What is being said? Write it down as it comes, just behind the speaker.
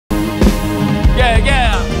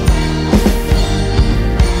Yeah.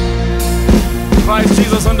 Christ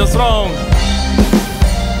Jesus on the throne.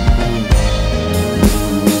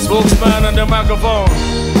 Spokesman on the microphone.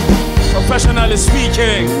 Professionally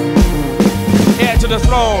speaking. Heir to the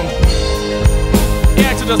throne.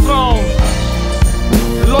 Heir to the throne.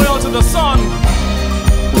 Loyal to the Son.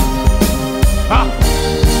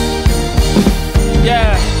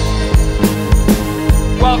 Yeah.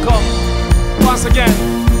 Welcome once again.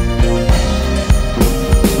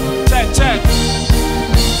 Check.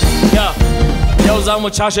 Yeah. Yau za mu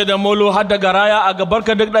cashe da molo har da garaya a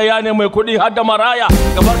gabarka duk daya ne mai kuɗi har da maraya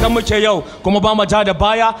gabarka muke yau kuma ba mu ja da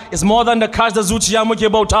baya. It's more than the cash da zuciya muke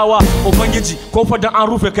bautawa ubangiji ko fa dan an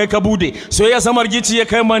rufe kai ka bude soyayya samar gici ya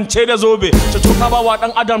kai mance da zobe ta tuka ba wa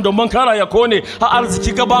dan adam domin kara ya kone har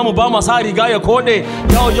arziki ka ba mu ba masa riga ya kode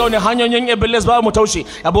yau ne hanyoyin iblis ba mu taushe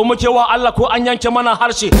yabo muke wa Allah ko an yanke mana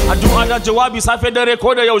harshe addu'a da jawabi safe dare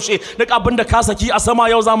ko da yaushe duk abin da ka saki a sama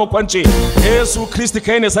yau za mu kwance Yesu Kristi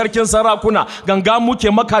kai ne sarkin sarakuna ganga muke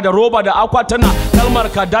maka da roba da akwatana kalmar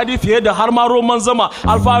ka dadi fiye da har ma roman zama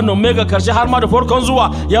alfa and omega karshe har ma da farkon zuwa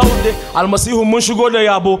yau dai almasihu mun shigo da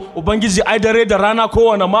yabo ubangiji ai dare da rana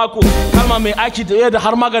kowane mako kalma mai aiki da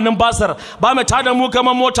har maganin basar ba mai tada mu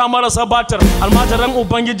kamar mota marasa batar almajiran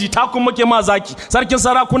ubangiji taku muke ma zaki sarkin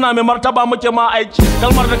sarakuna mai martaba muke ma aiki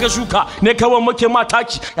kalmar da ka shuka ne kawai muke ma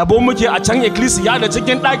taki yabo muke a can ecclesia da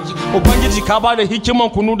cikin daki ubangiji ka ba da hikiman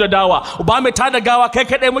kunu da dawa uba mai tada gawa kai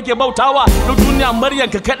kadai muke bautawa duk duniya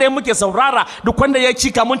maryanka kadai muke saurara duk wanda ya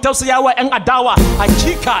cika mun tausayawa yan adawa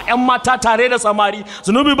hakika yan mata tare da samari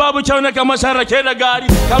zunubi babu kyau ne kamar sharake da gari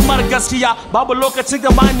kalmar gaskiya babu lokacin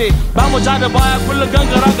gaba ne ba mu ja da baya kullum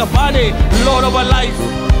gangara gaba ne Lord of our life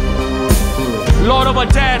Lord of our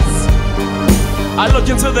death I look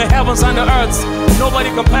into the heavens and the earth nobody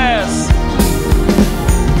compares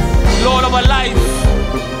Lord of our life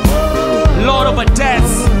Lord of our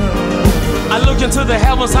death I look into the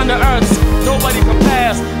heavens and the earth nobody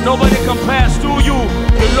compares to you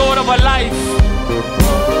the Lord of our life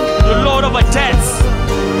the Lord of our death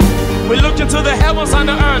we look into the heavens and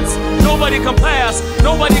the earth nobody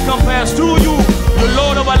compares to you the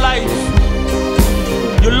Lord of our life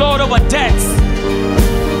the Lord of our death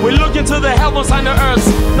we look into the heavens and the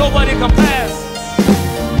earth nobody compares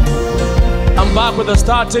I'm back with the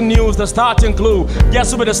starting news, the starting clue.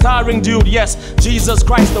 Guess who be the starring dude? Yes, Jesus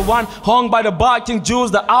Christ, the one hung by the barking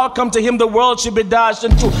Jews. The outcome to him, the world should be dashed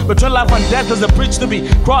into. Between life and death is a bridge to be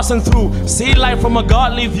crossing through. See life from a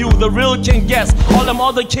godly view. The real king, yes. All them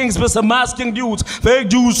other kings be some masking dudes. Fake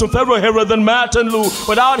Jews from Pharaoh, Herod, and Martin Lou.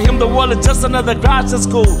 Without him, the world is just another crashing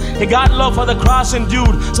school. He got love for the crashing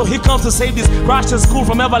dude, so he comes to save this crashing school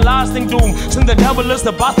from everlasting doom. Since the devil is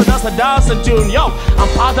the bastard, that's the dancing tune. Yo, I'm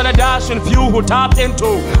part of the dashing few who tapped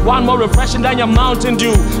into one more refreshing than your Mountain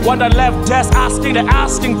Dew. One that left death asking the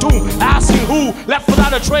asking tomb, asking who left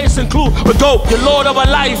without a trace and clue. But go, the Lord of our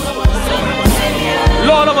life,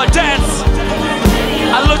 Lord of our death.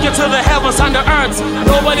 I look into the heavens and the earth,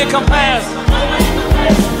 nobody compares.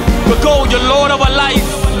 But go, the Lord of our life,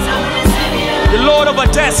 the Lord of our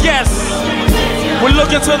death. Yes, we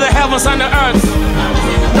look into the heavens and the earth,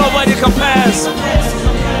 nobody compares.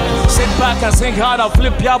 Sit back and think hard, I'll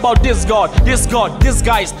flip you about this God, this God, this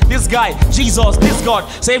guy, Jesus, this God.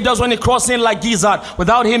 Saved us when he crossed in like Gizzard.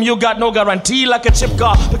 Without him, you got no guarantee like a chip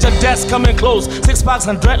car. With your desk coming close, 6 packs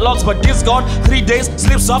and dreadlocks. But this God, 3 days,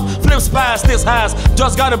 slips up, flips past, this has.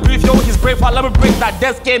 Just gotta brief you with his brave heart. Let me break that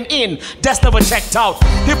death came in, death never checked out.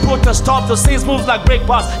 He put a stop to sins moves like break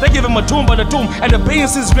pass. They give him a tomb, but the tomb and the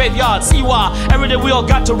beans is graveyard. See why? Every day we all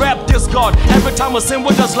got to rap this God. Every time we sin,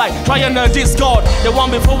 we're just like trying to this God. The one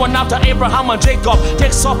before and after Abraham and Jacob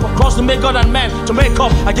takes up across to make God and man to make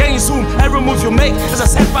up again soon. Every move you make is a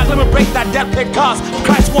setback. Let me break that death pay cars.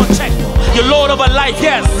 Christ won't check. You're Lord of our life,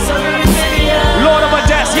 yes. Lord of our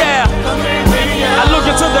death, yeah. I look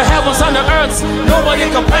into the heavens and the earth. Nobody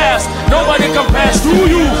compares to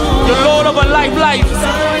you. You're Lord of our life.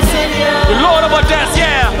 You're Lord of our death,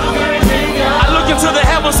 yeah. I look into the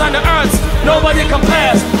heavens and the earth. Nobody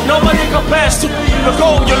compares to the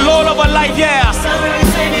gold. You're Lord of our life, yeah.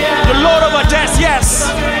 The Lord of our death, yes.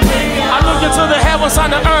 I look into the heavens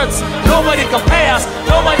and the earth. Nobody compares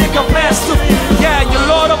to, yeah. You're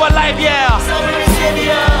Lord of our life, yeah.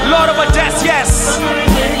 Lord of our death, yes.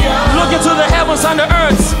 Look into the heavens and the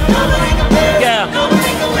earth, yeah.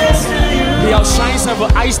 He outshines eyes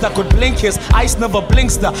never eyes that could blink. His eyes never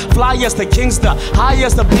blinks. The flyest, the kings, the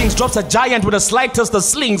highest of beings. Drops a giant with the slightest of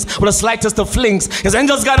slings, with the slightest of flings. His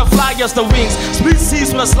angels gotta fly as the wings. Split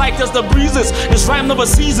seas with the slightest of breezes. His rhyme never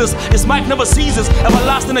ceases. His mic never ceases.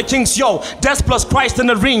 Everlasting the kings, yo. Death plus Christ in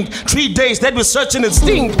the ring. 3 days dead with search and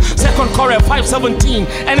instinct. 2 Corinthians 5:17.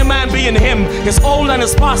 Any man be in him. His old and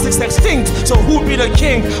his past is extinct. So who be the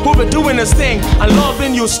king? Who be doing his thing? And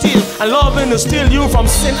loving you still. And loving to steal you from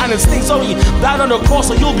sin and instinct. So he died on the cross,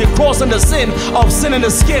 so you'll be crossing the sin of sin in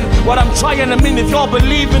the skin. What I'm trying to mean, if you're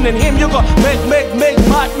believing in him, you go make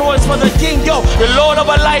mad noise for the king, yo. The Lord of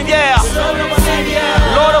our life, yeah.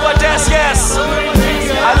 Lord of our death, yes.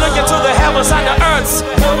 I look into the heavens and the earths.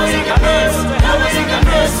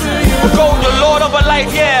 We go, the Lord of our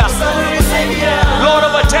life, yeah. Lord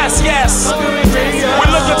of our death, yes. We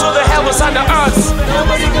look into the heavens and the earths.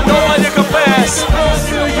 Nobody compares.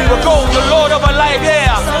 We go, the Lord of our life,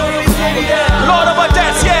 yeah. Lord of our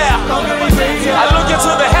death, yeah. I look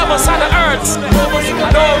into the heavens and the earths.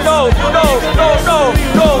 No,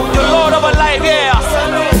 the Lord of our life, yeah.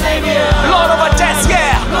 Lord of our death,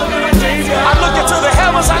 yeah. I look into the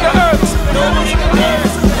heavens and the earths.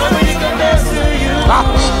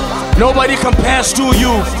 Nobody compares to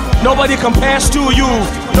you. Nobody compares to you.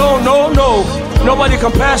 No. Nobody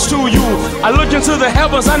compares to you. I look into the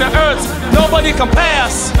heavens and the earth. Nobody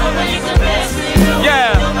compares.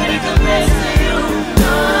 Yeah. Nobody compares to you.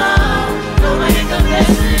 Nobody compares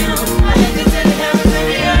to you. I look into the heavens and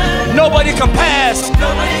the earth. Nobody compares.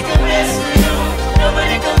 Nobody compares to you.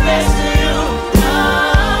 Nobody compares to you.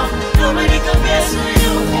 Nobody compares to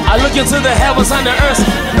you. I look into the heavens and the earth.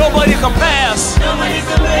 Nobody compares. Nobody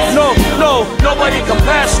compares. Nobody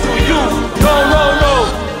compares to you. No.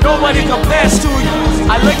 Nobody compares to you.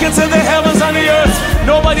 I look into the heavens and the earth.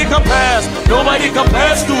 Nobody compares. Nobody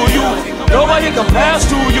compares to you. Nobody compares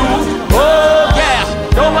to you. Oh yeah.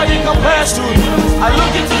 Nobody compares to you. I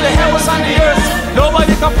look into the heavens and the earth.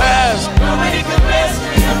 Nobody compares. Nobody compares to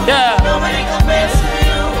you. Yeah. Nobody compares to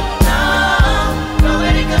you.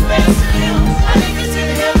 Nobody compares to you. I look into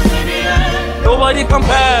the heavens and the earth. Nobody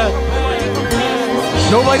compares.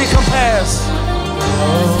 Nobody compares.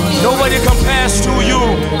 Nobody compares to you.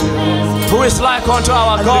 Who is like unto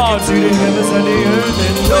our God? Who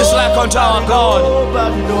is like unto our God?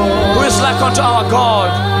 Who is like unto our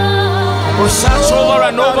God? Who search over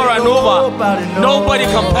and over and over. Nobody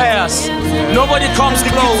compares. Nobody comes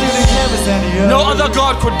close. No other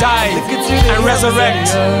God could die and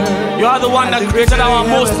resurrect. You are the one that created our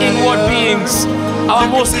most inward beings, our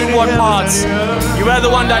most inward parts. You are the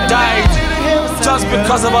one that died just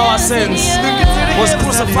because of our sins, was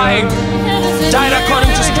crucified, died according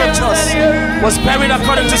to scriptures, was buried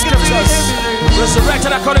according to scriptures,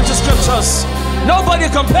 resurrected according to scriptures. Nobody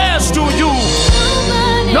compares to you.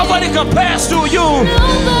 Nobody compares to you.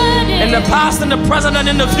 In the past, in the present, and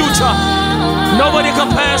in the future. Nobody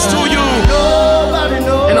compares to you.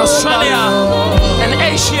 In Australia, in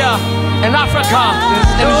Asia, in Africa,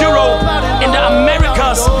 in Europe, in the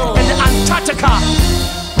Americas, in the Antarctica.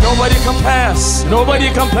 Nobody compares. Nobody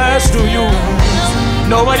compares to you.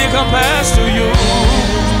 Nobody compares to you.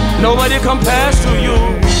 Nobody compares to you.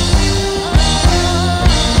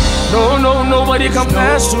 Nobody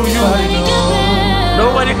compares to you.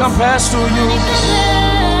 Nobody compares to you.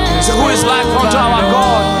 So who is like unto our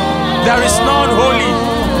God? There is none holy.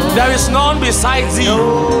 There is none besides thee.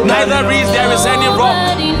 Neither is there any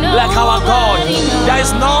rock like our God. There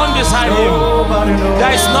is none beside him.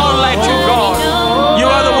 There is none like you, God. You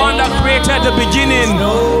are the one that created the beginning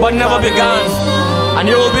but never began. And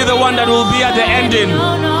you will be the one that will be at the ending.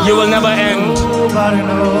 You will never end.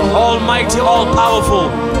 Almighty, all powerful.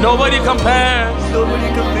 Nobody compares.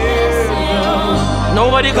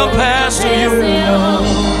 Nobody compares to you.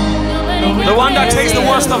 The one that takes the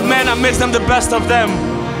worst of men and makes them the best of them.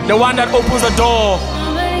 The one that opens the door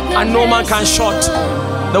and no man can shut.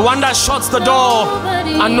 The one that shuts the door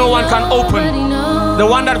and no one can open. The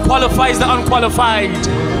one that qualifies the unqualified.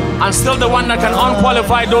 And still the one that can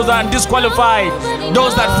unqualify those that are disqualified.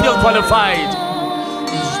 Those that feel qualified.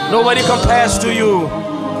 Nobody compares to you.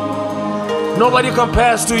 Nobody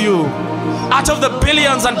compares to you. Out of the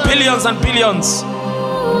billions and billions and billions,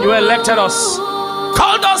 you elected us,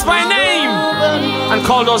 called us by name, and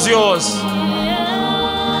called us yours.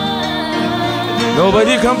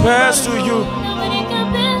 Nobody compares to you.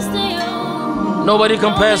 Nobody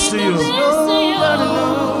compares to you.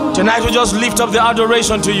 Tonight we just lift up the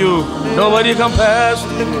adoration to you. Nobody compares.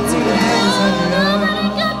 Look into the heavens and the earth.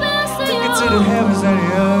 Look into the heavens and the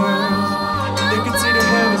earth. Look into the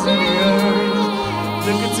heavens and the earth.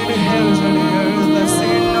 Look into the heavens and the earth. I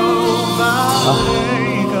see nobody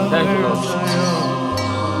compares to you.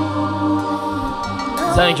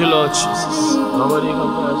 Thank you, Lord Jesus. Nobody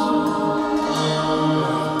compares to you.